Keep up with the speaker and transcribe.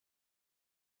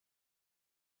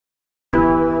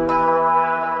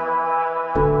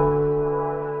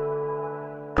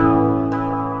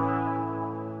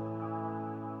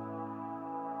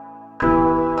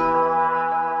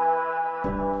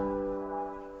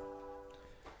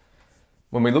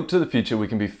When we look to the future, we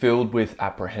can be filled with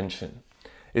apprehension.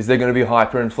 Is there going to be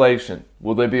hyperinflation?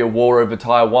 Will there be a war over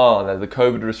Taiwan? Are the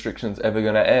COVID restrictions ever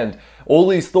going to end? All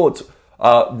these thoughts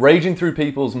are raging through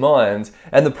people's minds.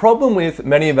 And the problem with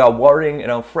many of our worrying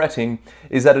and our fretting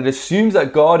is that it assumes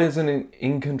that God isn't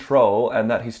in control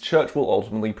and that his church will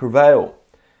ultimately prevail.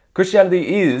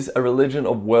 Christianity is a religion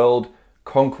of world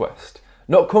conquest.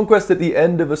 Not conquest at the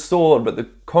end of a sword, but the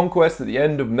conquest at the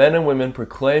end of men and women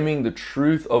proclaiming the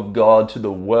truth of God to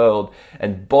the world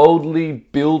and boldly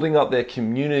building up their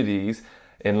communities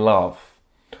in love.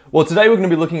 Well, today we're going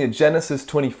to be looking at Genesis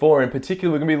 24. In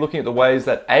particular, we're going to be looking at the ways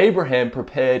that Abraham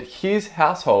prepared his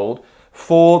household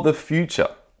for the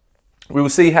future. We will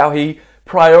see how he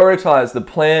prioritized the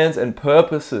plans and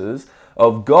purposes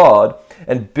of God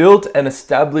and built and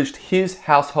established his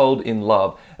household in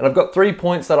love. And I've got 3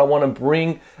 points that I want to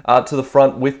bring to the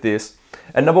front with this.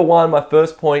 And number one, my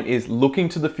first point is looking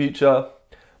to the future.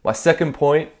 My second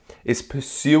point is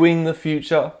pursuing the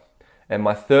future. And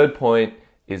my third point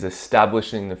is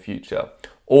establishing the future.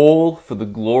 All for the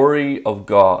glory of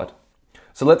God.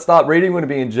 So let's start reading. We're going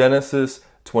to be in Genesis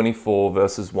 24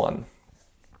 verses 1.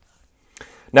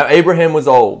 Now Abraham was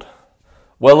old,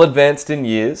 well advanced in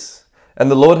years, and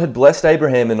the Lord had blessed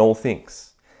Abraham in all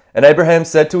things. And Abraham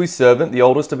said to his servant, the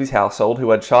oldest of his household,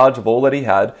 who had charge of all that he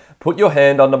had, "Put your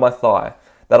hand under my thigh,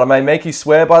 that I may make you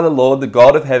swear by the Lord, the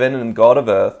God of heaven and God of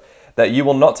earth, that you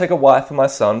will not take a wife for my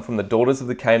son from the daughters of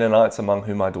the Canaanites among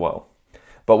whom I dwell,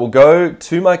 but will go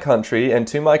to my country and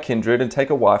to my kindred and take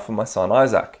a wife for my son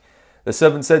Isaac." The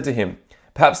servant said to him,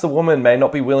 "Perhaps the woman may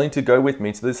not be willing to go with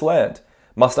me to this land.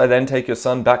 Must I then take your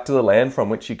son back to the land from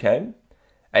which you came?"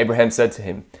 Abraham said to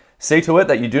him, "See to it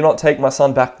that you do not take my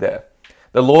son back there.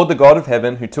 The Lord, the God of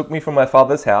heaven, who took me from my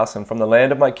father's house and from the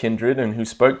land of my kindred, and who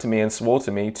spoke to me and swore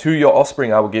to me, 'To your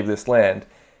offspring I will give this land,'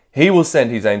 he will send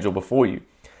his angel before you,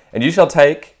 and you shall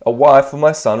take a wife for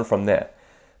my son from there.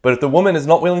 But if the woman is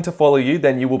not willing to follow you,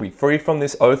 then you will be free from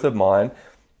this oath of mine.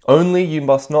 Only you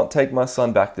must not take my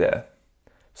son back there."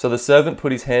 So the servant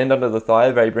put his hand under the thigh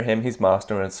of Abraham his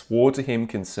master and swore to him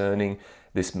concerning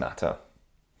this matter.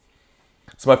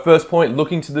 So my first point,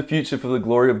 looking to the future for the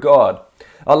glory of God.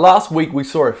 Last week we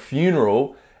saw a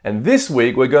funeral, and this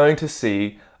week we're going to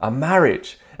see a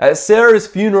marriage. Sarah's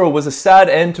funeral was a sad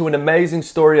end to an amazing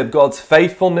story of God's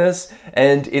faithfulness,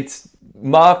 and it's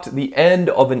marked the end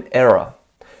of an era.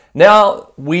 Now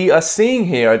we are seeing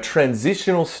here a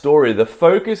transitional story. The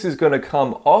focus is going to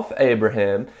come off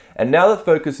Abraham, and now the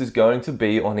focus is going to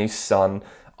be on his son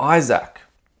Isaac.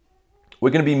 We're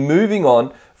going to be moving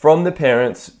on from the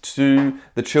parents to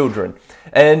the children.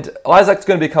 And Isaac's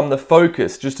going to become the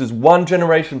focus. Just as one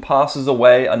generation passes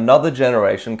away, another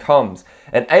generation comes.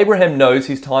 And Abraham knows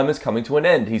his time is coming to an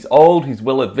end. He's old, he's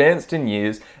well advanced in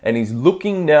years, and he's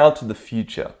looking now to the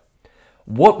future.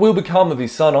 What will become of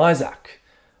his son Isaac?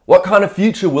 What kind of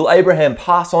future will Abraham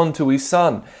pass on to his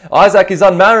son? Isaac is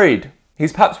unmarried.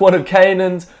 He's perhaps one of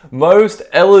Canaan's most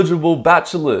eligible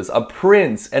bachelors, a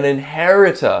prince, an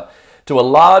inheritor to a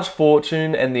large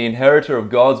fortune, and the inheritor of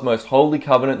God's most holy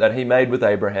covenant that he made with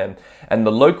Abraham. And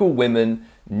the local women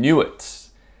knew it.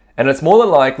 And it's more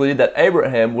than likely that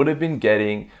Abraham would have been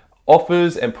getting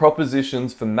offers and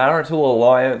propositions for marital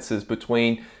alliances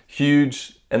between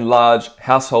huge and large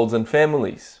households and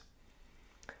families.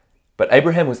 But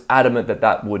Abraham was adamant that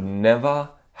that would never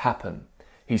happen.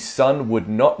 His son would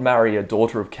not marry a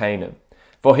daughter of Canaan.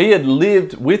 For he had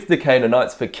lived with the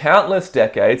Canaanites for countless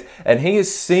decades, and he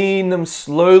has seen them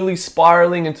slowly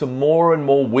spiraling into more and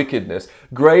more wickedness,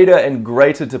 greater and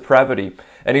greater depravity.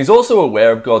 And he's also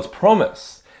aware of God's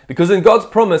promise. Because in God's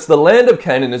promise, the land of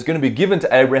Canaan is going to be given to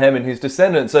Abraham and his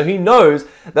descendants. So he knows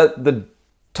that the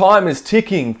time is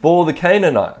ticking for the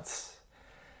Canaanites.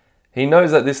 He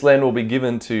knows that this land will be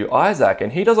given to Isaac,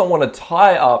 and he doesn't want to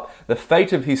tie up the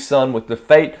fate of his son with the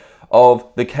fate of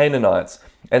the Canaanites.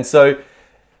 And so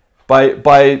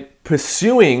by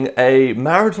pursuing a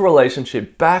marital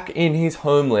relationship back in his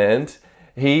homeland,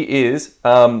 he is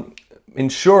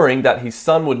ensuring that his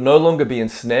son would no longer be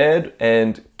ensnared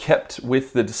and kept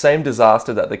with the same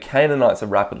disaster that the Canaanites are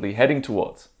rapidly heading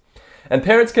towards. And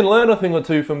parents can learn a thing or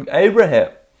two from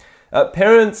Abraham.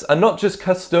 Parents are not just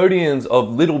custodians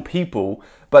of little people,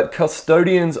 but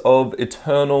custodians of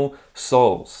eternal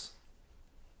souls.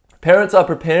 Parents are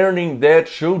preparing their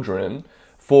children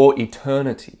for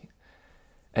eternity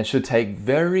and should take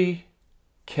very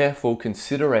careful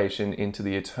consideration into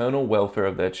the eternal welfare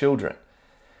of their children.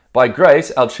 By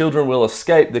grace, our children will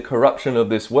escape the corruption of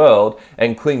this world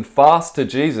and cling fast to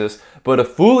Jesus, but a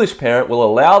foolish parent will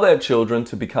allow their children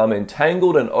to become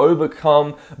entangled and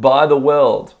overcome by the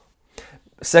world.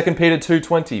 2 Peter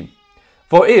 2:20.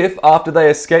 For if, after they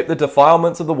escape the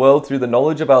defilements of the world through the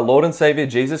knowledge of our Lord and Saviour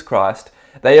Jesus Christ,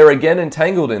 they are again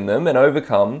entangled in them and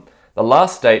overcome, the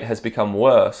last state has become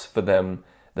worse for them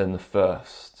than the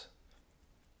first.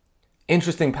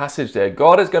 Interesting passage there.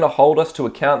 God is going to hold us to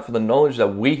account for the knowledge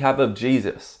that we have of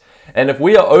Jesus. And if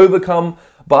we are overcome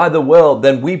by the world,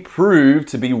 then we prove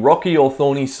to be rocky or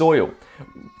thorny soil.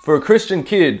 For a Christian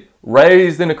kid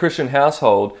raised in a Christian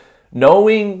household,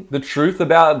 knowing the truth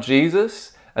about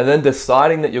Jesus and then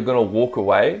deciding that you're going to walk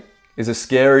away is a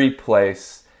scary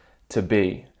place to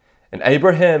be. And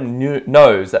Abraham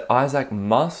knows that Isaac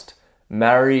must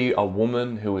marry a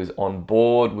woman who is on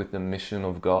board with the mission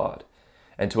of God.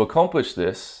 And to accomplish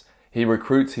this, he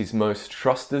recruits his most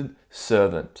trusted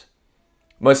servant.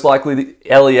 Most likely the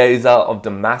Eliezer of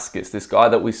Damascus, this guy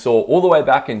that we saw all the way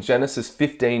back in Genesis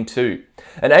 15:2.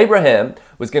 And Abraham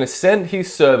was going to send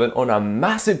his servant on a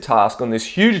massive task on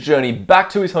this huge journey back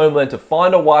to his homeland to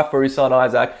find a wife for his son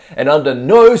Isaac. And under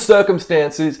no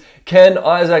circumstances can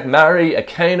Isaac marry a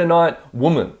Canaanite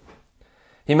woman.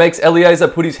 He makes Eliezer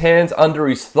put his hands under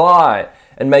his thigh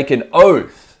and make an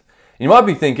oath. You might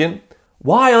be thinking,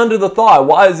 why under the thigh?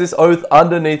 Why is this oath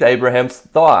underneath Abraham's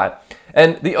thigh?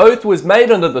 And the oath was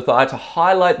made under the thigh to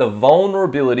highlight the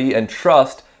vulnerability and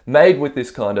trust made with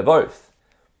this kind of oath.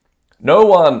 No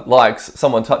one likes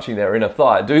someone touching their inner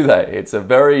thigh, do they? It's a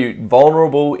very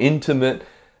vulnerable, intimate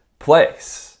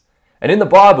place. And in the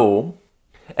Bible,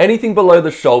 anything below the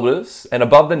shoulders and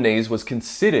above the knees was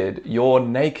considered your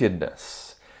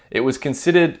nakedness. It was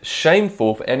considered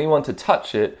shameful for anyone to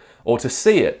touch it or to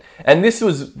see it. And this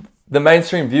was the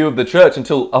mainstream view of the church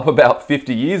until up about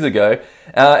 50 years ago,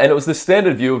 and it was the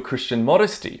standard view of Christian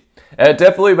modesty. And it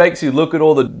definitely makes you look at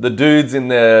all the dudes in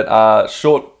their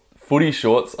short footy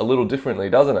shorts a little differently,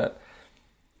 doesn't it?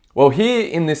 Well, here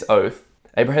in this oath,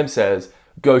 Abraham says,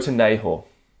 go to Nahor,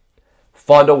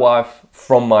 find a wife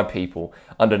from my people.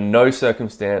 Under no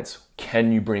circumstance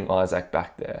can you bring Isaac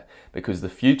back there, because the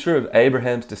future of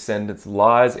Abraham's descendants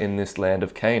lies in this land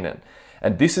of Canaan.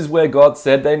 And this is where God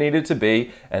said they needed to be,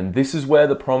 and this is where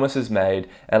the promise is made.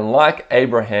 And like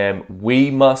Abraham, we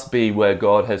must be where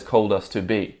God has called us to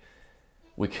be.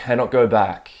 We cannot go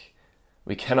back.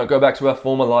 We cannot go back to our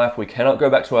former life. We cannot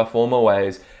go back to our former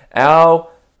ways. Our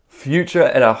future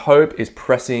and our hope is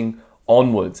pressing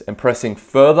onwards and pressing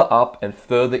further up and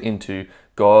further into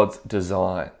God's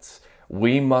designs.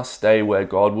 We must stay where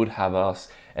God would have us,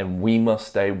 and we must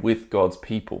stay with God's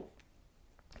people.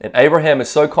 And Abraham is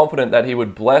so confident that he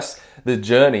would bless the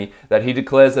journey that he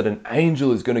declares that an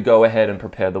angel is going to go ahead and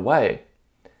prepare the way.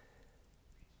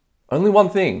 Only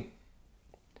one thing.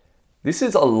 This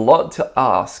is a lot to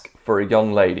ask for a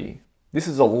young lady. This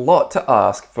is a lot to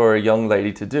ask for a young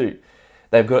lady to do.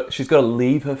 She's got to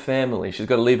leave her family. She's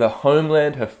got to leave her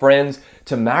homeland, her friends,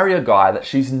 to marry a guy that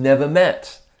she's never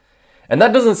met. And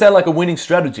that doesn't sound like a winning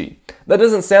strategy. That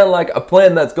doesn't sound like a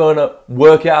plan that's going to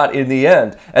work out in the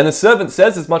end. And the servant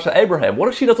says as much to Abraham. What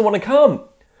if she doesn't want to come?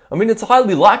 I mean, it's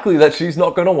highly likely that she's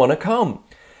not going to want to come.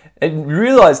 And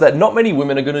realize that not many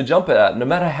women are going to jump at that, no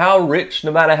matter how rich,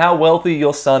 no matter how wealthy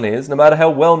your son is, no matter how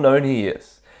well known he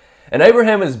is. And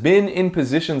Abraham has been in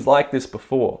positions like this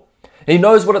before. He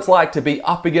knows what it's like to be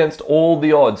up against all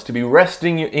the odds, to be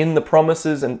resting in the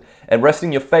promises and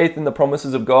resting your faith in the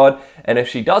promises of God. And if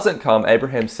she doesn't come,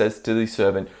 Abraham says to the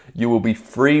servant, you will be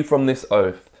free from this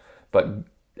oath. But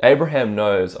Abraham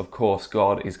knows, of course,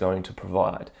 God is going to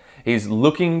provide. He's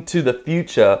looking to the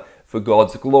future for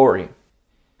God's glory.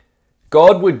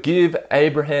 God would give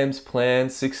Abraham's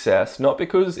plan success, not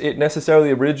because it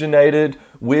necessarily originated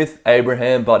with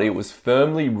Abraham, but it was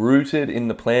firmly rooted in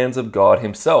the plans of God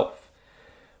himself.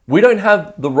 We don't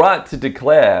have the right to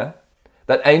declare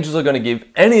that angels are going to give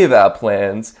any of our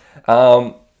plans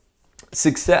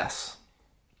success.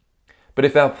 But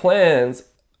if our plans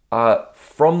are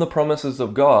from the promises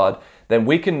of God, then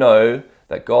we can know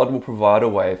that God will provide a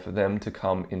way for them to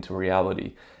come into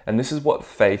reality. And this is what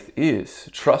faith is,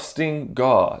 trusting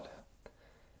God,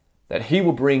 that He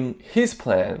will bring His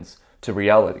plans to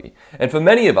reality. And for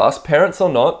many of us, parents or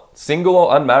not, single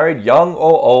or unmarried, young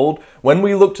or old, when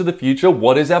we look to the future,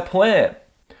 what is our plan?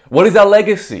 What is our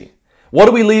legacy? What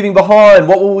are we leaving behind?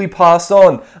 What will we pass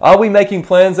on? Are we making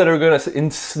plans that are going to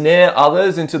ensnare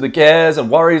others into the cares and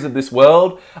worries of this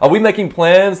world? Are we making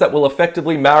plans that will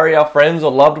effectively marry our friends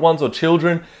or loved ones or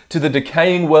children to the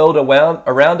decaying world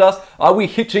around us? Are we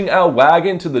hitching our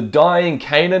wagon to the dying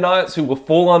Canaanites who will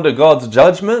fall under God's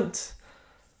judgment?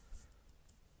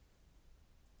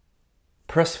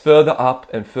 Press further up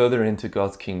and further into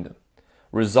God's kingdom.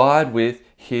 Reside with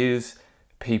His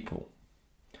people.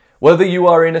 Whether you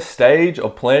are in a stage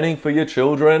of planning for your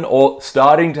children or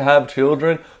starting to have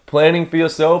children, planning for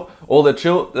yourself, or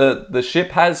the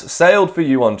ship has sailed for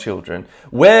you on children,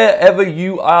 wherever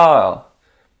you are,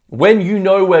 when you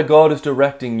know where God is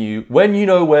directing you, when you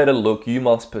know where to look, you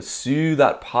must pursue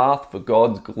that path for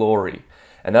God's glory.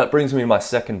 And that brings me to my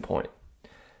second point,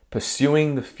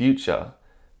 pursuing the future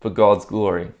for God's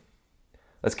glory.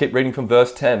 Let's keep reading from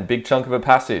verse 10, big chunk of a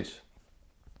passage.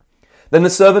 Then the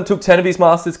servant took 10 of his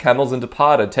master's camels and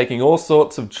departed, taking all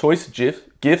sorts of choice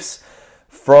gifts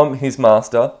from his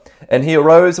master. And he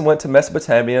arose and went to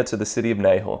Mesopotamia to the city of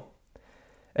Nahor.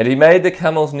 And he made the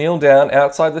camels kneel down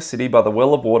outside the city by the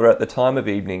well of water at the time of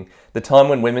evening, the time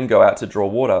when women go out to draw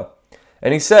water.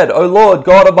 And he said, O Lord,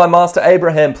 God of my master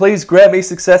Abraham, please grant me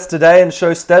success today and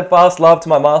show steadfast love to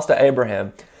my master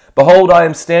Abraham. Behold, I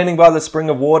am standing by the spring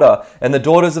of water, and the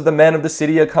daughters of the men of the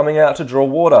city are coming out to draw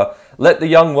water. Let the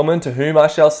young woman to whom I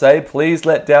shall say, please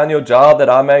let down your jar that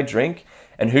I may drink,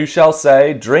 and who shall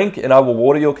say, drink, and I will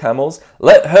water your camels,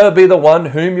 let her be the one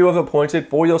whom you have appointed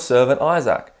for your servant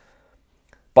Isaac.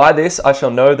 By this I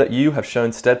shall know that you have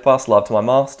shown steadfast love to my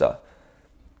master.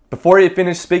 Before he had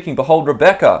finished speaking, behold,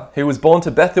 Rebekah, who was born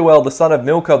to Bethuel, the son of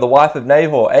Milcah, the wife of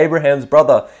Nahor, Abraham's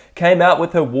brother, came out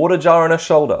with her water jar on her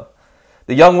shoulder.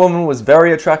 The young woman was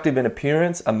very attractive in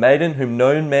appearance, a maiden whom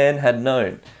no man had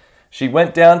known. She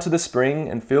went down to the spring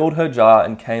and filled her jar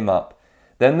and came up.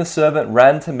 Then the servant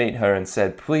ran to meet her and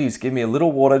said, please give me a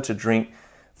little water to drink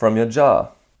from your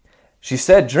jar. She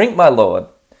said, drink, my lord.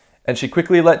 And she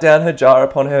quickly let down her jar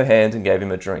upon her hand and gave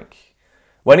him a drink.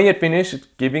 When she had finished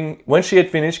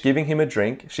giving him a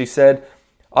drink, she said,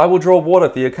 I will draw water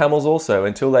for your camels also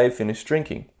until they have finished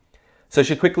drinking. So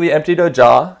she quickly emptied her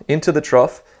jar into the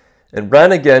trough and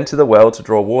ran again to the well to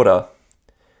draw water.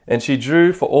 And she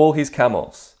drew for all his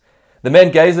camels. The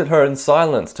men gazed at her in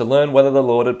silence to learn whether the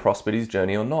Lord had prospered his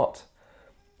journey or not.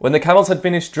 When the camels had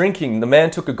finished drinking, the man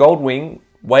took a gold ring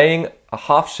weighing a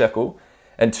half shekel,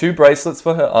 and 2 bracelets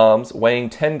for her arms weighing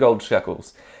 10 gold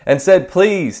shekels, and said,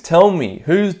 please tell me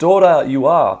whose daughter you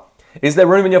are. Is there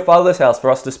room in your father's house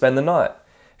for us to spend the night?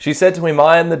 She said to him,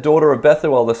 I am the daughter of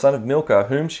Bethuel, the son of Milcah,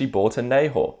 whom she bore to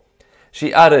Nahor.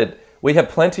 She added, we have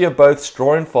plenty of both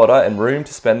straw and fodder and room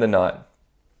to spend the night.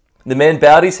 The man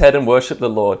bowed his head and worshipped the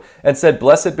Lord, and said,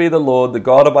 blessed be the Lord, the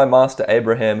God of my master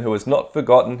Abraham, who has not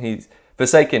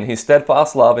forsaken his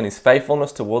steadfast love and his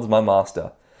faithfulness towards my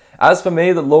master. As for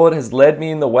me, the Lord has led me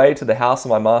in the way to the house of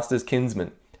my master's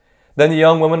kinsman. Then the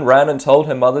young woman ran and told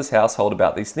her mother's household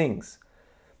about these things.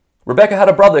 Rebekah had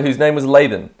a brother whose name was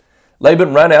Laban.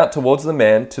 Laban ran out towards the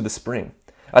man to the spring.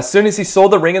 As soon as he saw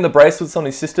the ring and the bracelets on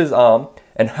his sister's arm,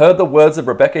 and heard the words of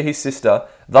Rebekah his sister,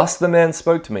 thus the man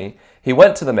spoke to me, he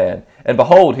went to the man, and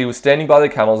behold, he was standing by the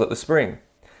camels at the spring.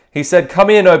 He said, come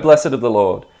here, O blessed of the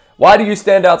Lord. Why do you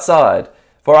stand outside?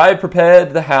 For I have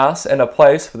prepared the house and a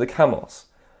place for the camels.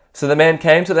 So the man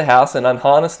came to the house and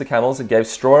unharnessed the camels and gave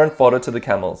straw and fodder to the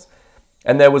camels.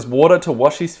 And there was water to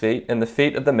wash his feet and the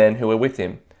feet of the men who were with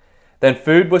him. Then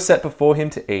food was set before him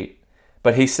to eat.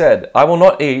 But he said, I will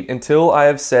not eat until I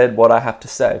have said what I have to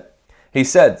say. He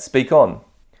said, speak on.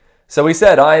 So he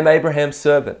said, I am Abraham's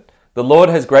servant. The Lord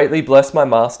has greatly blessed my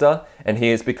master, and he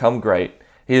has become great.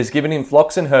 He has given him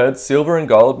flocks and herds, silver and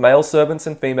gold, male servants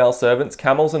and female servants,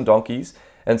 camels and donkeys.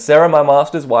 And Sarah, my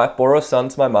master's wife, bore a son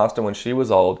to my master when she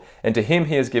was old, and to him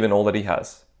he has given all that he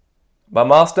has. My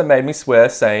master made me swear,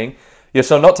 saying, you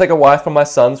shall not take a wife from my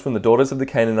sons from the daughters of the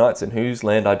Canaanites in whose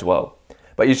land I dwell.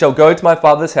 But you shall go to my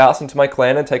father's house and to my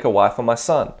clan and take a wife for my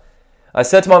son. I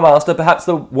said to my master, perhaps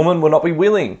the woman will not be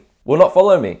willing, will not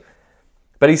follow me.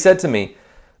 But he said to me,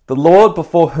 the Lord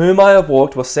before whom I have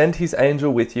walked will send his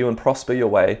angel with you and prosper your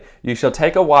way. You shall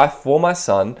take a wife for my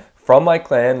son from my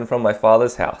clan and from my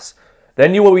father's house.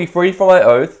 Then you will be free from my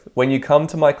oath when you come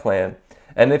to my clan.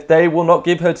 And if they will not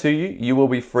give her to you, you will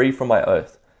be free from my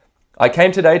oath. I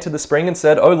came today to the spring and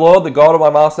said, O Lord, the God of my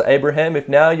master Abraham, if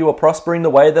now you are prospering the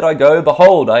way that I go,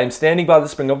 behold, I am standing by the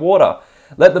spring of water.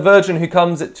 Let the virgin who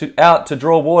comes out to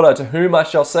draw water, to whom I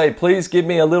shall say, please give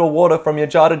me a little water from your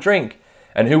jar to drink,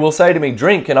 and who will say to me,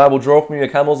 drink, and I will draw from your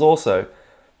camels also.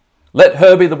 Let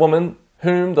her be the woman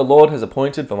whom the Lord has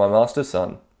appointed for my master's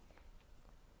son.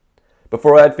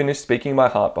 Before I had finished speaking my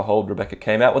heart, behold, Rebekah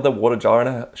came out with a water jar on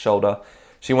her shoulder.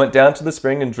 She went down to the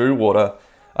spring and drew water.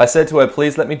 I said to her,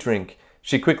 please let me drink.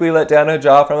 She quickly let down her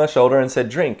jar from her shoulder and said,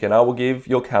 drink, and I will give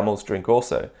your camels drink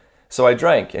also. So I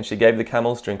drank, and she gave the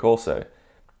camels drink also.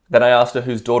 Then I asked her,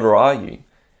 whose daughter are you?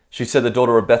 She said, the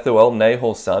daughter of Bethuel,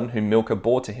 Nahor's son, whom Milcah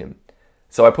bore to him.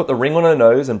 So I put the ring on her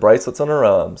nose and bracelets on her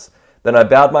arms. Then I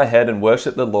bowed my head and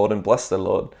worshipped the Lord and blessed the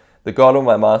Lord, the God of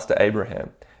my master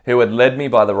Abraham, who had led me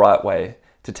by the right way,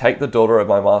 to take the daughter of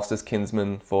my master's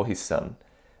kinsman for his son.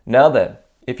 Now then,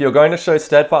 if you are going to show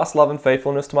steadfast love and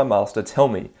faithfulness to my master, tell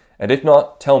me, and if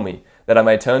not, tell me, that I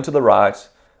may turn to the right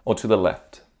or to the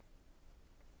left."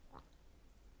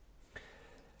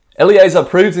 Eliezer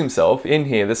proves himself in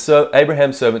here,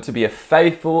 Abraham's servant, to be a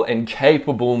faithful and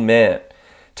capable man,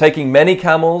 taking many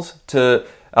camels to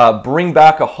bring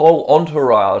back a whole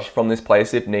entourage from this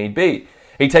place if need be.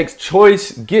 He takes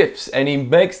choice gifts and he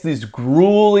makes this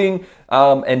grueling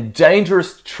and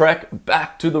dangerous trek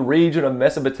back to the region of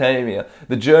Mesopotamia,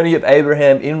 the journey of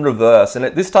Abraham in reverse. And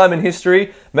at this time in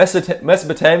history,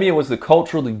 Mesopotamia was the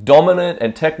culturally dominant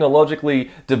and technologically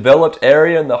developed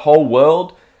area in the whole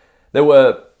world. There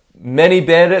were many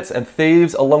bandits and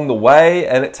thieves along the way,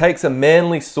 and it takes a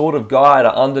manly sort of guy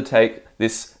to undertake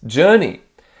this journey.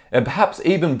 And perhaps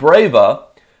even braver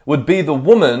would be the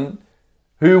woman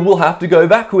who will have to go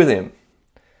back with him.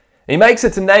 He makes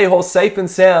it to Nahor safe and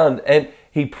sound, and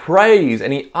he prays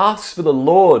and he asks for the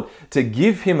Lord to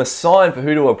give him a sign for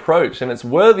who to approach. And it's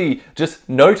worthy just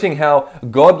noting how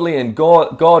godly and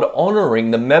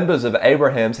God-honoring the members of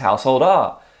Abraham's household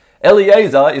are.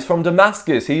 Eliezer is from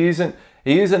Damascus. He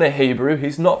isn't a Hebrew,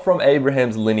 he's not from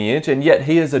Abraham's lineage, and yet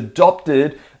he has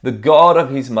adopted the God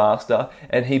of his master,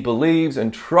 and he believes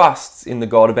and trusts in the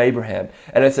God of Abraham.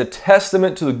 And it's a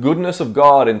testament to the goodness of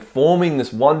God in forming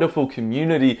this wonderful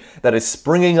community that is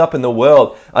springing up in the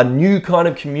world, a new kind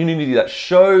of community that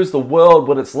shows the world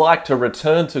what it's like to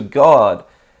return to God.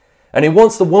 And he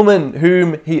wants the woman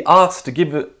whom he asks to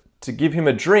give him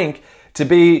a drink to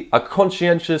be a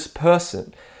conscientious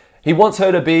person. He wants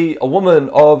her to be a woman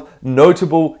of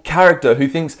notable character who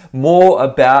thinks more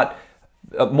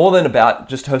than about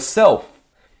just herself.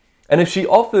 And if she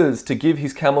offers to give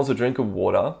his camels a drink of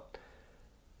water,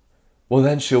 well,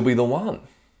 then she'll be the one.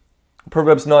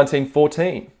 Proverbs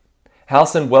 19:14.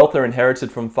 House and wealth are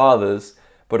inherited from fathers,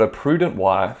 but a prudent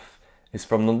wife is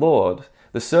from the Lord.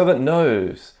 The servant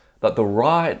knows that the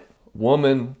right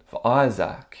woman for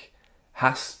Isaac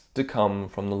has to come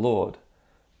from the Lord.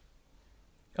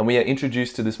 And we are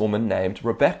introduced to this woman named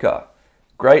Rebecca.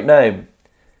 Great name.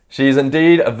 She is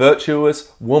indeed a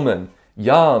virtuous woman,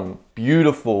 young,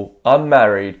 beautiful,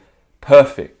 unmarried,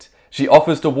 perfect. She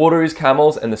offers to water his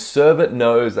camels, and the servant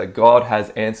knows that God has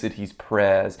answered his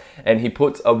prayers. And he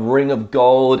puts a ring of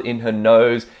gold in her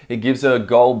nose. He gives her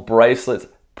gold bracelets,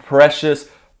 precious,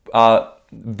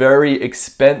 very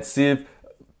expensive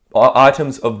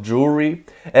items of jewelry.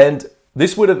 And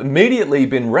this would have immediately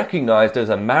been recognized as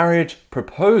a marriage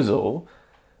proposal,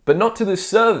 but not to this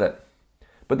servant.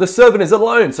 But the servant is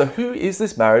alone, so who is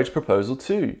this marriage proposal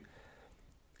to?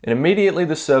 And immediately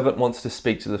the servant wants to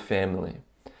speak to the family.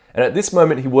 And at this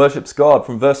moment he worships God.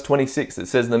 From verse 26 it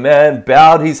says, "The man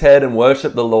bowed his head and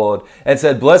worshipped the Lord, and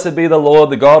said, 'Blessed be the Lord,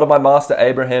 the God of my master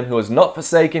Abraham, who has not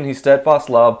forsaken his steadfast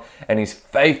love and his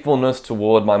faithfulness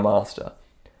toward my master.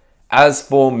 As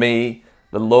for me,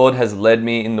 the Lord has led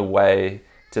me in the way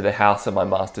to the house of my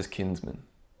master's kinsman.'"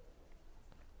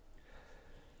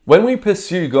 When we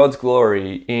pursue God's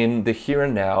glory in the here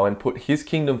and now and put his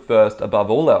kingdom first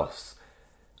above all else,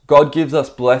 God gives us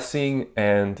blessing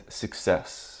and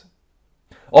success.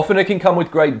 Often it can come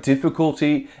with great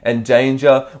difficulty and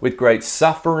danger, with great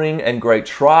suffering and great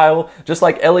trial. Just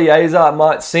like Eliezer, it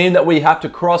might seem that we have to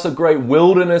cross a great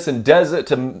wilderness and desert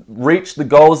to reach the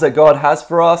goals that God has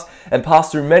for us and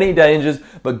pass through many dangers,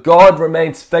 but God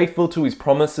remains faithful to his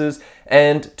promises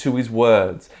and to his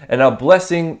words. And our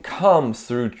blessing comes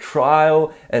through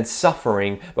trial and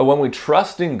suffering. But when we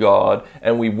trust in God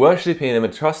and we worship him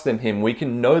and trust in him, we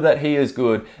can know that he is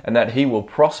good and that he will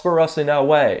prosper us in our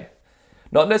way.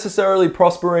 Not necessarily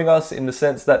prospering us in the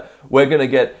sense that we're going to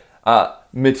get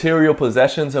material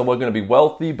possessions and we're going to be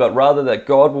wealthy, but rather that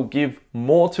God will give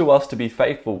more to us to be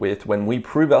faithful with when we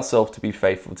prove ourselves to be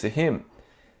faithful to him.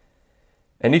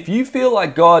 And if you feel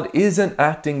like God isn't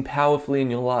acting powerfully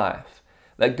in your life,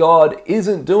 that God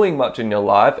isn't doing much in your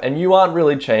life and you aren't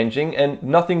really changing and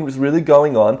nothing is really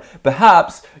going on,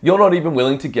 perhaps you're not even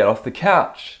willing to get off the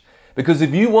couch. Because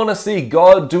if you want to see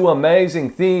God do amazing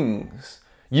things,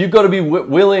 you've got to be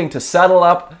willing to saddle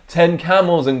up 10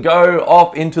 camels and go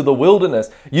off into the wilderness.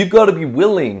 You've got to be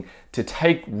willing to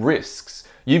take risks.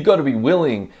 You've got to be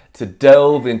willing to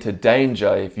delve into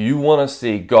danger if you want to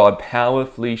see God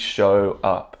powerfully show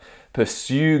up.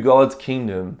 Pursue God's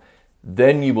kingdom,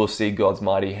 then you will see God's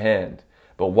mighty hand.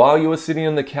 But while you are sitting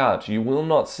on the couch, you will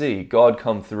not see God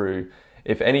come through.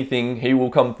 If anything, he will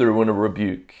come through in a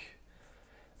rebuke.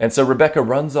 And so Rebecca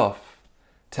runs off,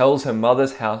 tells her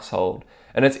mother's household.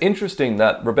 And it's interesting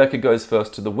that Rebecca goes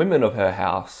first to the women of her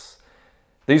house.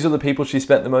 These are the people she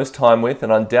spent the most time with,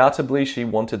 and undoubtedly she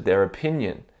wanted their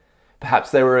opinion.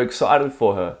 Perhaps they were excited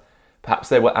for her. Perhaps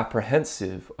they were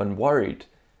apprehensive and worried.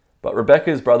 But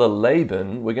Rebekah's brother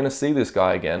Laban, we're going to see this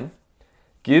guy again,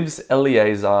 gives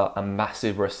Eliezer a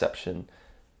massive reception.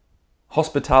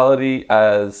 Hospitality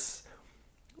as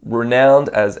renowned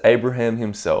as Abraham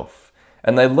himself.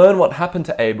 And they learn what happened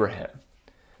to Abraham.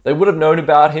 They would have known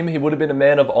about him. He would have been a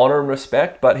man of honor and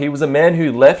respect, but he was a man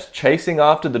who left chasing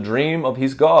after the dream of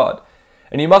his God.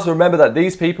 And you must remember that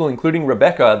these people, including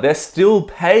Rebekah, they're still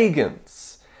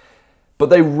pagans. But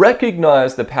they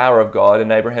recognize the power of God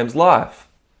in Abraham's life.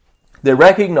 They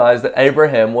recognize that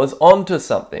Abraham was onto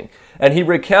something. And he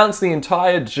recounts the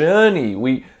entire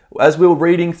journey. As we were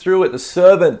reading through it, the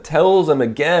servant tells him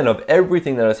again of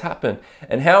everything that has happened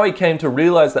and how he came to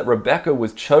realize that Rebekah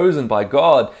was chosen by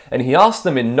God. And he asked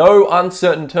them in no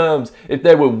uncertain terms if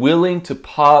they were willing to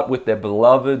part with their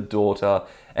beloved daughter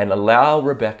and allow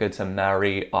Rebekah to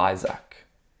marry Isaac.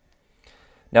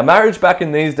 Now, marriage back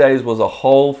in these days was a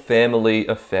whole family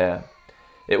affair.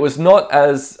 It was not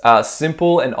as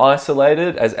simple and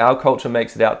isolated as our culture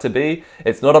makes it out to be.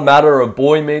 It's not a matter of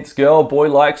boy meets girl, boy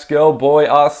likes girl, boy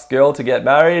asks girl to get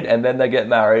married, and then they get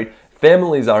married.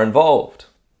 Families are involved.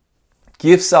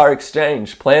 Gifts are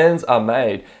exchanged, plans are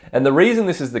made. And the reason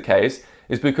this is the case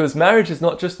is because marriage is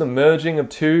not just the merging of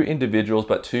two individuals,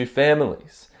 but two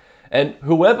families. And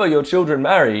whoever your children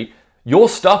marry, your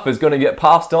stuff is going to get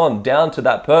passed on down to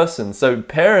that person. So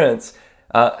parents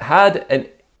had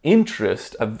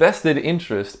a vested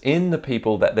interest in the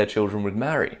people that their children would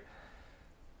marry.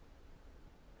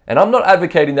 And I'm not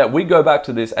advocating that we go back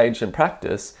to this ancient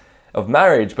practice of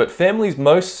marriage, but families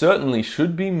most certainly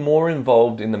should be more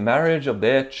involved in the marriage of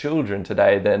their children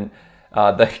today than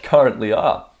they currently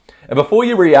are. And before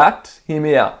you react, hear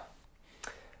me out.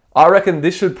 I reckon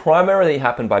this should primarily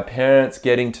happen by parents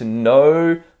getting to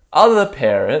know other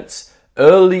parents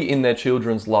early in their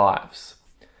children's lives.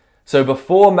 So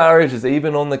before marriage is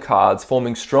even on the cards,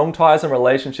 forming strong ties and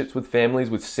relationships with families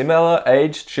with similar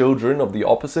aged children of the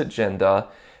opposite gender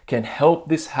can help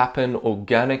this happen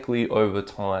organically over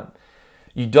time.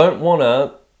 You don't want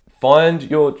to find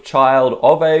your child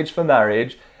of age for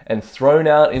marriage and thrown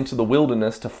out into the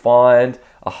wilderness to find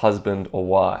a husband or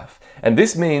wife. And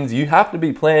this means you have to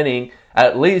be planning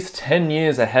at least 10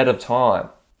 years ahead of time.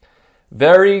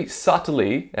 Very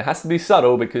subtly, it has to be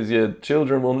subtle because your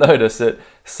children will notice it,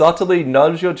 subtly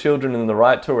nudge your children in the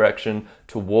right direction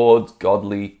towards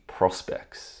godly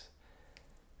prospects.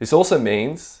 This also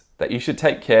means that you should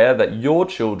take care that your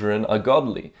children are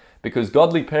godly, because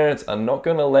godly parents are not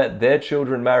going to let their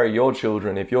children marry your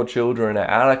children if your children are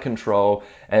out of control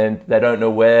and they don't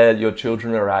know where your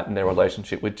children are at in their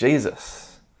relationship with Jesus.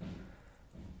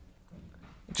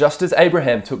 Just as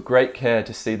Abraham took great care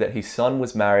to see that his son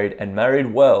was married and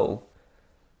married well,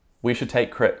 we should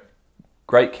take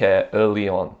great care early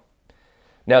on.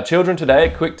 Now, children today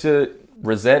are quick to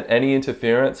resent any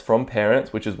interference from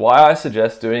parents, which is why I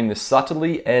suggest doing this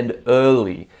subtly and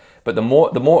early. But the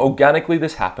more organically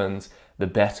this happens, the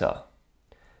better.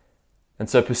 And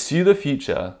so pursue the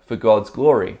future for God's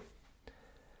glory.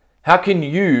 How can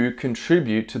you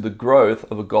contribute to the growth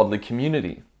of a godly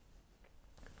community?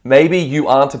 Maybe you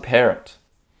aren't a parent.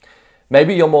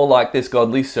 Maybe you're more like this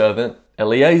godly servant,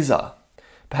 Eliezer.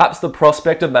 Perhaps the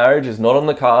prospect of marriage is not on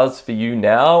the cards for you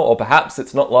now, or perhaps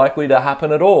it's not likely to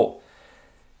happen at all.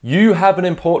 You have an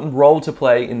important role to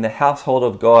play in the household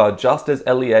of God, just as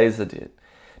Eliezer did.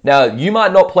 Now, you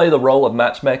might not play the role of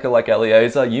matchmaker like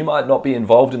Eliezer. You might not be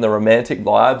involved in the romantic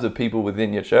lives of people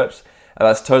within your church, and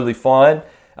that's totally fine.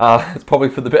 It's probably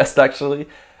for the best, actually.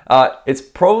 It's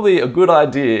probably a good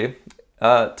idea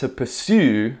to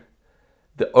pursue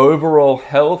the overall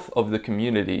health of the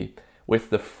community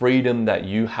with the freedom that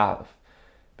you have.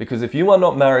 Because if you are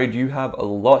not married, you have a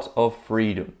lot of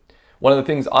freedom. One of the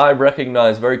things I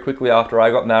recognized very quickly after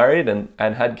I got married and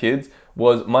had kids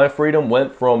was my freedom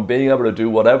went from being able to do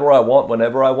whatever I want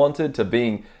whenever I wanted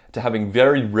to having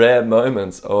very rare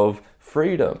moments of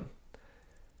freedom.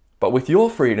 But with your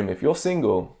freedom, if you're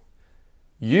single,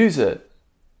 use it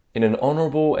in an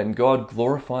honorable and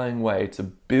God-glorifying way to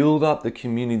build up the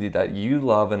community that you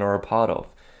love and are a part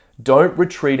of. Don't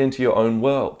retreat into your own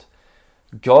world.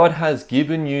 God has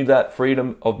given you that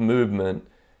freedom of movement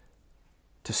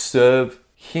to serve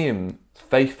Him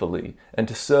faithfully and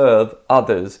to serve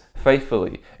others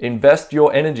faithfully. Invest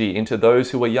your energy into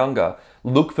those who are younger.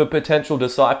 Look for potential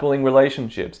discipling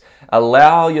relationships.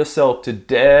 Allow yourself to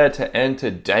dare to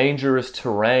enter dangerous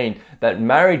terrain that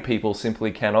married people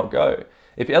simply cannot go.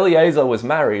 If Eliezer was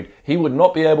married, he would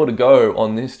not be able to go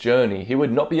on this journey. He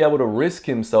would not be able to risk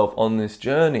himself on this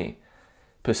journey.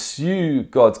 Pursue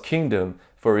God's kingdom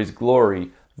for His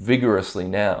glory vigorously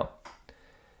now.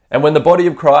 And when the body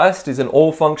of Christ is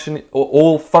all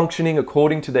functioning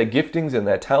according to their giftings and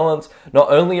their talents,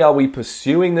 not only are we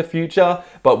pursuing the future,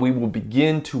 but we will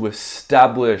begin to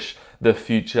establish the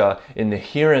future in the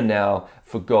here and now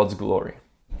for God's glory.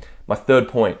 My third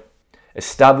point,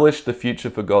 establish the future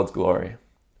for God's glory.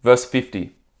 Verse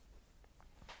 50.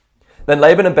 Then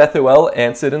Laban and Bethuel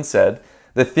answered and said,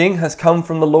 "The thing has come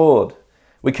from the Lord.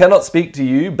 We cannot speak to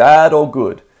you, bad or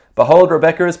good. Behold,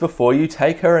 Rebekah is before you.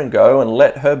 Take her and go, and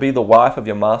let her be the wife of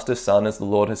your master's son, as the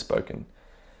Lord has spoken."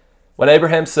 When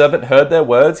Abraham's servant heard their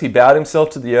words, he bowed himself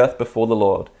to the earth before the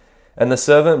Lord. And the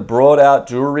servant brought out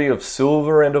jewelry of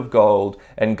silver and of gold,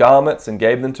 and garments, and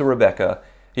gave them to Rebekah.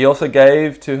 He also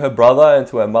gave to her brother and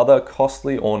to her mother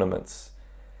costly ornaments.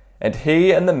 And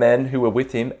he and the men who were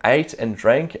with him ate and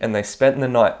drank, and they spent the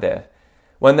night there.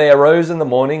 When they arose in the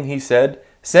morning, he said,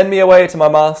 "Send me away to my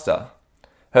master."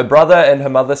 Her brother and her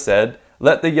mother said,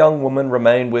 "Let the young woman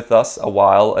remain with us a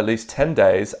while, at least 10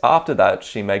 days. After that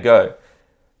she may go."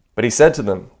 But he said to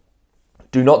them,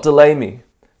 "Do not delay me,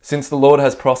 since the Lord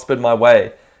has prospered my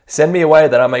way. Send me away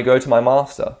that I may go to my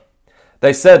master."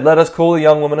 They said, "Let us call the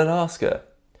young woman and ask her."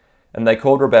 And they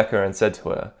called Rebekah and said to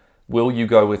her, "Will you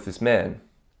go with this man?"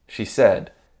 She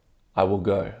said, "I will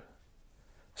go."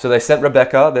 So they sent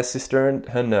Rebekah, their sister and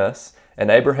her nurse,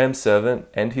 and Abraham's servant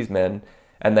and his men,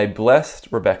 and they blessed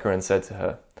Rebekah and said to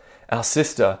her, "Our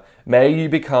sister, may you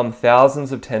become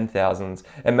thousands of 10,000s,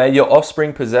 and may your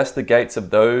offspring possess the gates of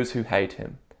those who hate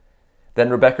him." Then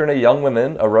Rebekah and her young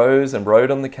women arose and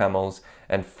rode on the camels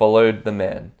and followed the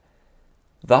man.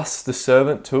 Thus the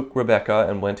servant took Rebekah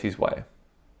and went his way.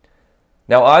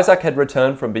 Now Isaac had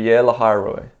returned from Beer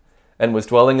Lahai-roi and was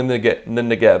dwelling in the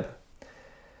Negeb.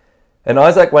 And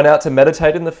Isaac went out to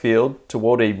meditate in the field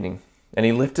toward evening. And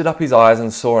he lifted up his eyes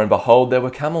and saw, and behold, there were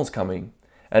camels coming.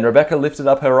 And Rebekah lifted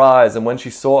up her eyes, and when she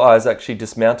saw Isaac, she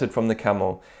dismounted from the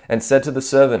camel, and said to the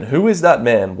servant, "Who is that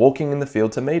man walking in the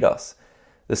field to meet us?"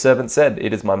 The servant said,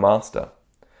 "It is my master."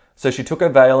 So she took her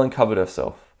veil and covered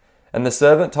herself. And the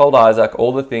servant told Isaac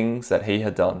all the things that he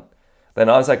had done. Then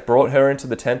Isaac brought her into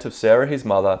the tent of Sarah his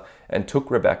mother, and took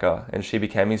Rebekah, and she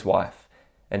became his wife,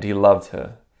 and he loved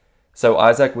her. So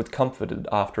Isaac was comforted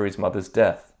after his mother's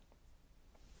death.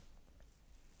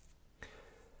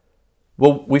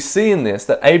 Well, we see in this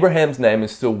that Abraham's name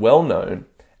is still well known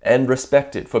and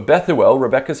respected. For Bethuel,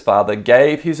 Rebekah's father,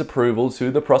 gave his approval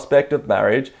to the prospect of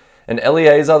marriage, and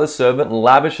Eleazar the servant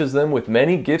lavishes them with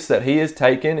many gifts that he has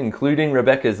taken, including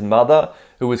Rebekah's mother,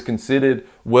 who was considered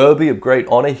worthy of great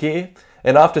honor here.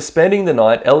 And after spending the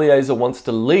night, Eleazar wants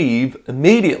to leave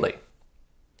immediately.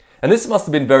 And this must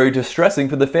have been very distressing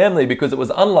for the family, because it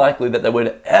was unlikely that they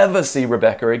would ever see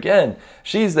Rebekah again.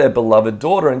 She's their beloved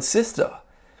daughter and sister.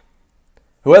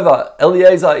 However,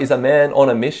 Eleazar is a man on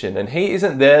a mission, and he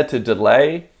isn't there to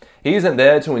delay. He isn't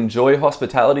there to enjoy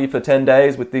hospitality for 10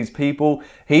 days with these people.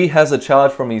 He has a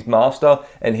charge from his master,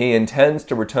 and he intends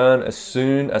to return as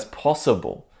soon as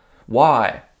possible.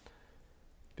 Why?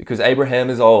 Because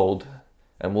Abraham is old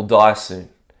and will die soon,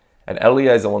 and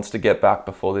Eleazar wants to get back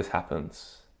before this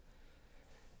happens.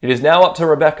 It is now up to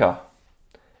Rebekah.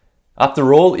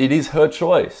 After all, it is her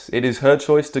choice. It is her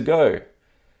choice to go.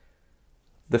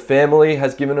 The family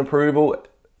has given approval.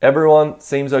 Everyone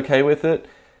seems okay with it.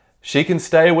 She can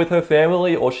stay with her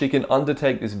family, or she can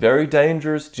undertake this very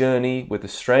dangerous journey with a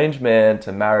strange man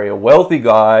to marry a wealthy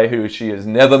guy who she has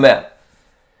never met.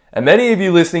 And many of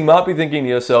you listening might be thinking to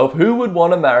yourself, who would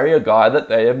want to marry a guy that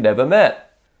they have never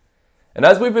met? And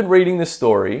as we've been reading this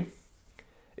story,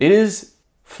 it has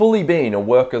fully been a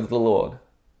work of the Lord.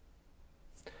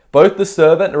 Both the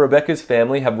servant and Rebekah's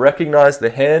family have recognized the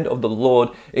hand of the Lord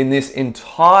in this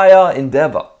entire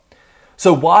endeavor.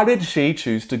 So why did she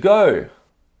choose to go?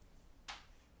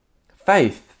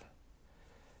 Faith.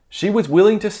 She was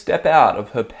willing to step out of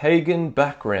her pagan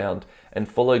background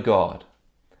and follow God.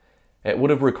 It would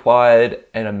have required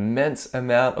an immense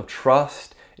amount of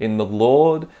trust in the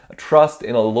Lord, a trust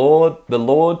in the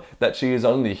Lord that she has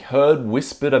only heard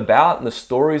whispered about in the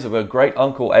stories of her great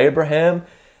uncle Abraham.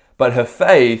 But her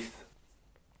faith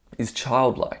is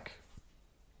childlike.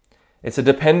 It's a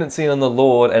dependency on the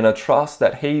Lord and a trust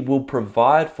that He will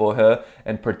provide for her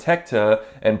and protect her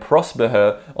and prosper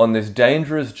her on this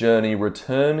dangerous journey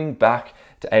returning back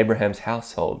to Abraham's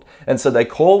household. And so they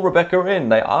call Rebekah in.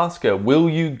 They ask her, "Will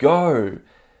you go?"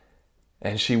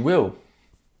 And she will.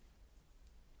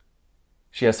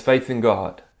 She has faith in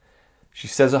God. She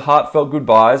says her heartfelt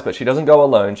goodbyes, but she doesn't go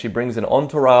alone. She brings an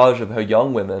entourage of her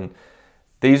young women.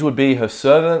 These would be her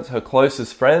servants, her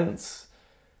closest friends.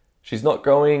 She's not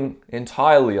going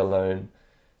entirely alone,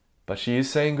 but she is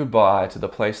saying goodbye to the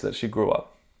place that she grew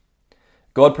up.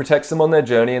 God protects them on their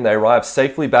journey and they arrive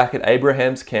safely back at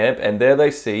Abraham's camp, and there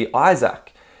they see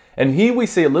Isaac. And here we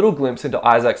see a little glimpse into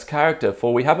Isaac's character,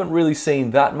 for we haven't really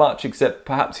seen that much except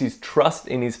perhaps his trust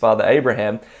in his father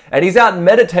Abraham, and he's out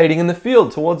meditating in the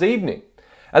field towards evening.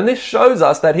 And this shows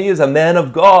us that he is a man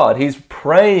of God. He's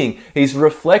praying, he's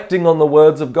reflecting on the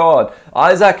words of God.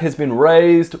 Isaac has been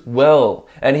raised well,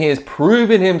 and he has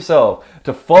proven himself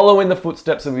to follow in the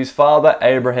footsteps of his father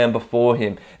Abraham before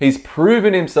him. He's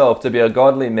proven himself to be a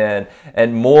godly man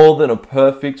and more than a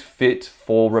perfect fit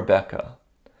for Rebekah.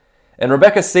 And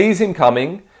Rebekah sees him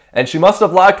coming, and she must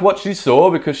have liked what she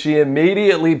saw because she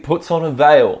immediately puts on a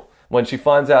veil when she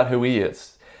finds out who he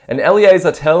is. And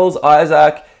Eliezer tells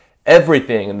Isaac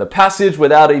everything, and the passage,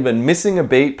 without even missing a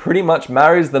beat, pretty much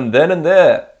marries them then and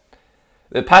there.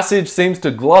 The passage seems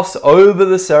to gloss over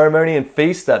the ceremony and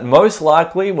feast that most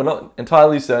likely, we're not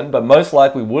entirely certain, but most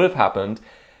likely would have happened.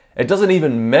 It doesn't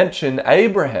even mention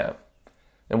Abraham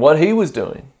and what he was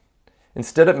doing.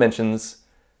 Instead, it mentions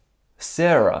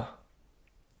Sarah.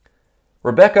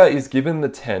 Rebekah is given the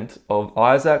tent of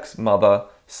Isaac's mother,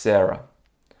 Sarah.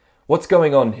 What's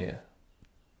going on here?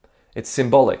 It's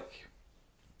symbolic.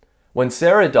 When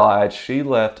Sarah died, she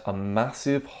left a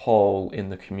massive hole in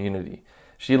the community.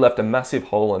 She left a massive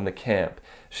hole in the camp.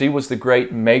 She was the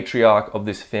great matriarch of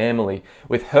this family.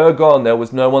 With her gone, there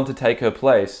was no one to take her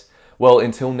place. Well,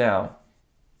 until now.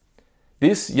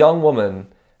 This young woman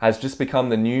has just become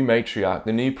the new matriarch,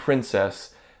 the new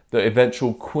princess, the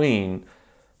eventual queen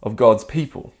of God's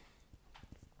people.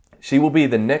 She will be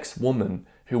the next woman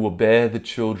who will bear the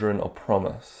children of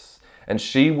promise. And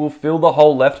she will fill the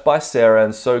hole left by Sarah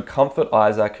and so comfort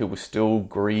Isaac, who was still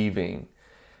grieving.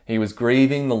 He was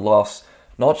grieving the loss,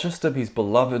 not just of his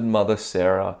beloved mother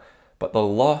Sarah, but the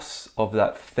loss of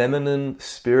that feminine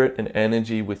spirit and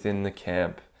energy within the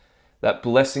camp. That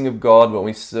blessing of God when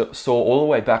we saw all the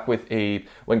way back with Eve,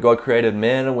 when God created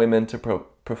man and women to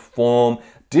perform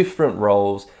different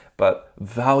roles, but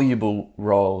valuable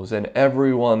roles. And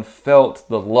everyone felt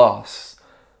the loss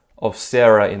of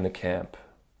Sarah in the camp.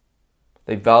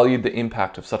 They valued the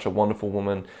impact of such a wonderful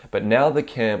woman, but now the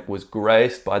camp was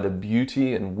graced by the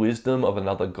beauty and wisdom of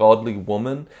another godly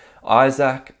woman.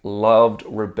 Isaac loved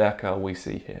Rebekah, we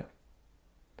see here.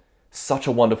 Such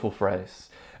a wonderful phrase.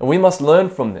 And we must learn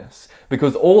from this,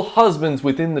 because all husbands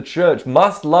within the church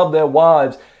must love their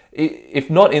wives, if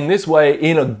not in this way,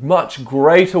 in a much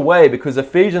greater way, because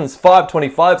Ephesians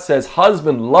 5:25 says,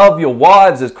 "Husband, love your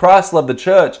wives as Christ loved the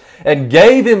church and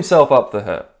gave himself up for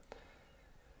her."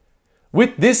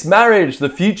 With this marriage, the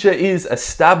future is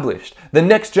established. The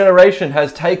next generation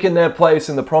has taken their place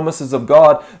in the promises of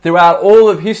God. Throughout all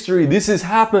of history, this has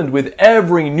happened with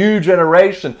every new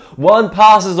generation. One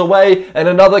passes away and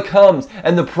another comes,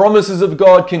 and the promises of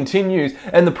God continues,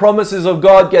 and the promises of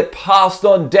God get passed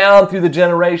on down through the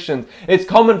generations. It's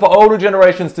common for older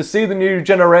generations to see the new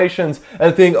generations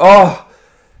and think, oh,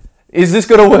 is this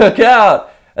going to work out?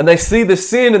 And they see the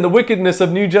sin and the wickedness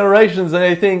of new generations, and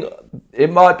they think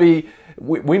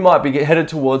we might be headed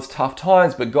towards tough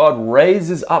times, but God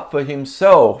raises up for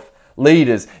himself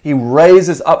leaders. He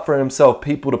raises up for himself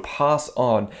people to pass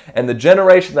on. And the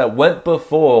generation that went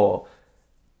before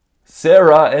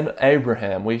Sarah and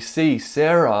Abraham, we see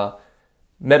Sarah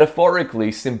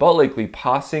metaphorically, symbolically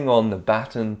passing on the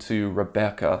baton to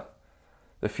Rebekah.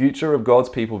 The future of God's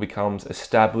people becomes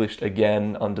established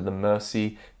again under the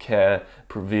mercy, care,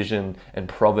 provision, and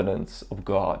providence of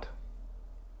God.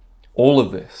 All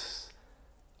of this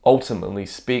ultimately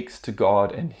speaks to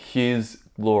God and his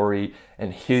glory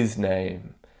and his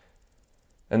name.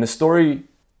 And the story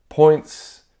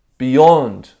points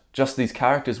beyond just these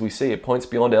characters we see. It points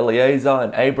beyond Eliezer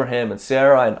and Abraham and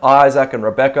Sarah and Isaac and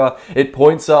Rebekah. It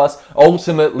points us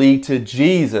ultimately to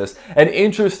Jesus. And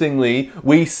interestingly,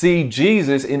 we see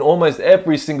Jesus in almost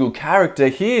every single character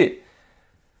here.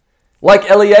 Like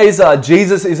Eliezer,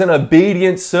 Jesus is an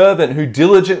obedient servant who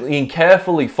diligently and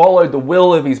carefully followed the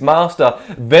will of his master,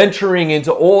 venturing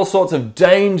into all sorts of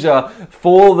danger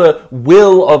for the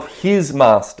will of his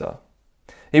master.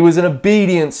 He was an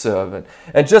obedient servant.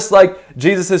 And just like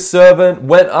Jesus' servant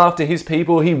went after his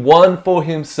people, he won for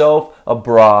himself a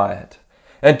bride.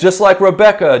 And just like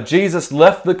Rebekah, Jesus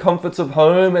left the comforts of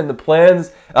home and the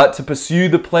plans to pursue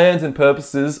the plans and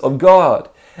purposes of God.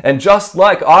 And just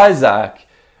like Isaac,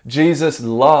 Jesus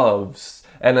loves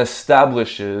and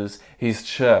establishes his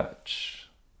church.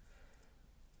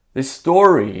 This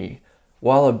story,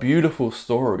 while a beautiful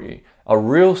story, a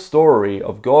real story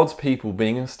of God's people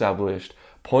being established,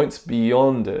 points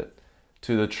beyond it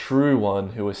to the true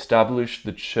one who established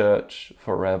the church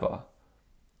forever.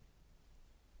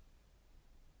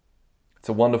 It's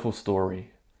a wonderful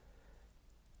story.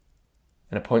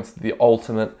 And it points to the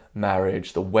ultimate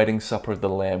marriage, the wedding supper of the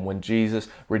Lamb, when Jesus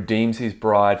redeems his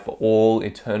bride for all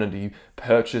eternity,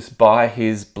 purchased by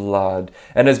his blood.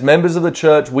 And as members of the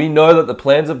church, we know that the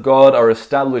plans of God are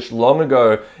established long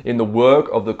ago in the work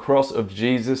of the cross of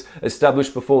Jesus,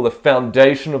 established before the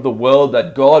foundation of the world,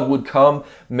 that God would come,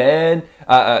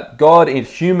 God in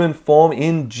human form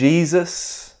in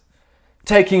Jesus,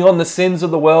 taking on the sins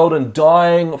of the world and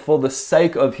dying for the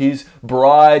sake of his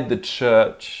bride, the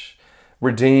church,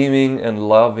 redeeming and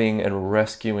loving and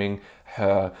rescuing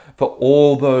her. For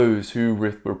all those who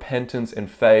with repentance and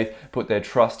faith put their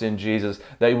trust in Jesus,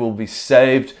 they will be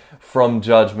saved from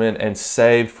judgment and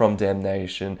saved from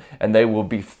damnation, and they will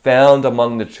be found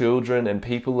among the children and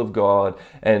people of God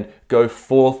and go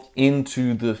forth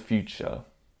into the future.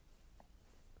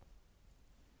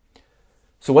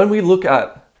 So when we look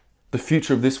at the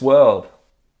future of this world,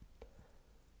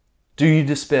 do you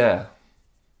despair?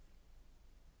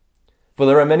 For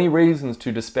there are many reasons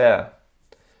to despair.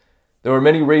 There were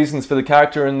many reasons for the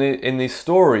character in this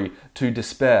story to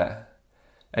despair.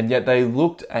 And yet they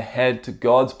looked ahead to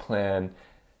God's plan.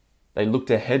 They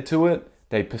looked ahead to it,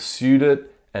 they pursued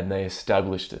it, and they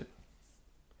established it.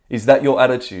 Is that your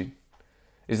attitude?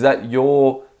 Is that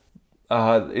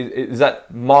does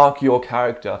that mark your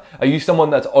character? Are you someone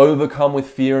that's overcome with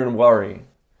fear and worry?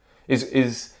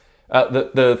 Is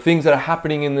the things that are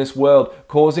happening in this world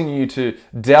causing you to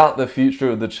doubt the future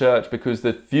of the church, because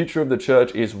the future of the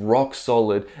church is rock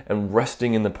solid and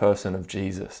resting in the person of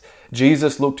Jesus.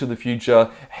 Jesus looked to the future,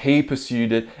 he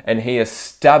pursued it, and he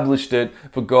established it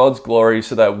for God's glory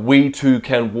so that we too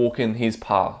can walk in his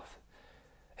path.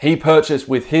 He purchased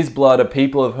with his blood a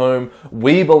people of whom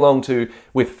we belong to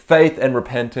with faith and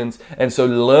repentance, and so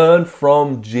learn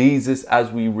from Jesus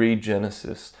as we read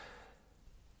Genesis.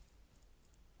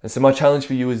 And so my challenge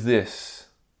for you is this.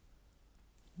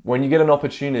 When you get an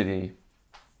opportunity,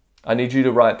 I need you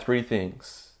to write 3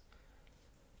 things.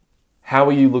 How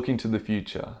are you looking to the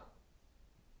future?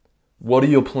 What are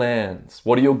your plans?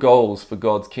 What are your goals for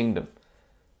God's kingdom?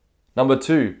 Number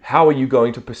 2, how are you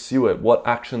going to pursue it? What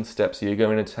action steps are you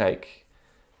going to take?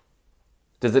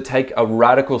 Does it take a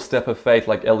radical step of faith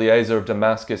like Eliezer of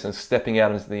Damascus and stepping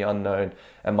out into the unknown?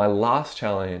 And my last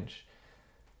challenge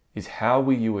is, how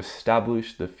will you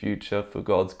establish the future for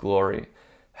God's glory?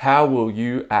 How will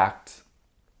you act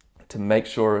to make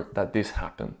sure that this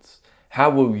happens? How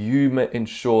will you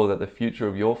ensure that the future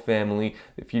of your family,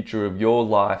 the future of your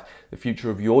life, the future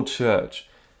of your church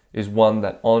is one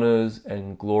that honors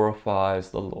and glorifies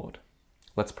the Lord?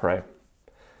 Let's pray.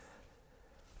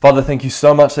 Father, thank you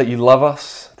so much that you love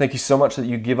us. Thank you so much that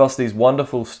you give us these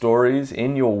wonderful stories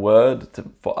in your word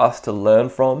for us to learn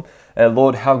from. And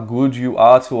Lord, how good you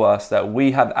are to us that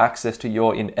we have access to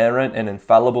your inerrant and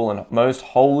infallible and most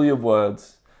holy of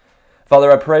words.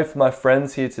 Father, I pray for my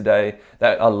friends here today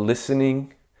that are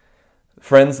listening,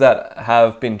 friends that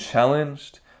have been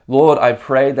challenged. Lord, I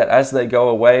pray that as they go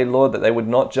away, Lord, that they would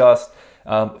not just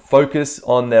focus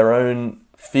on their own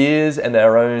fears and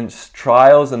their own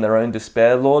trials and their own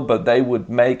despair, Lord, but they would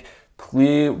make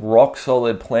clear,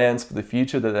 rock-solid plans for the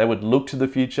future, that they would look to the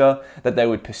future, that they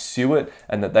would pursue it,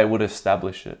 and that they would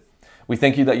establish it. We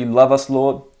thank you that you love us,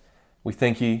 Lord. We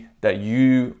thank you that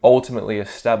you ultimately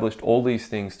established all these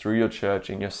things through your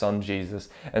church in your Son, Jesus.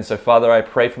 And so, Father, I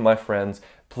pray for my friends,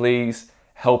 please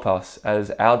help us as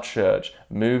our church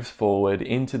moves forward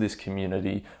into this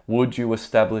community. Would you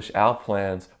establish our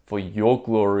plans for your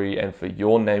glory and for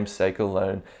your name's sake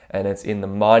alone? And it's in the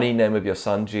mighty name of your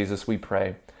Son, Jesus, we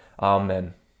pray.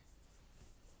 Amen.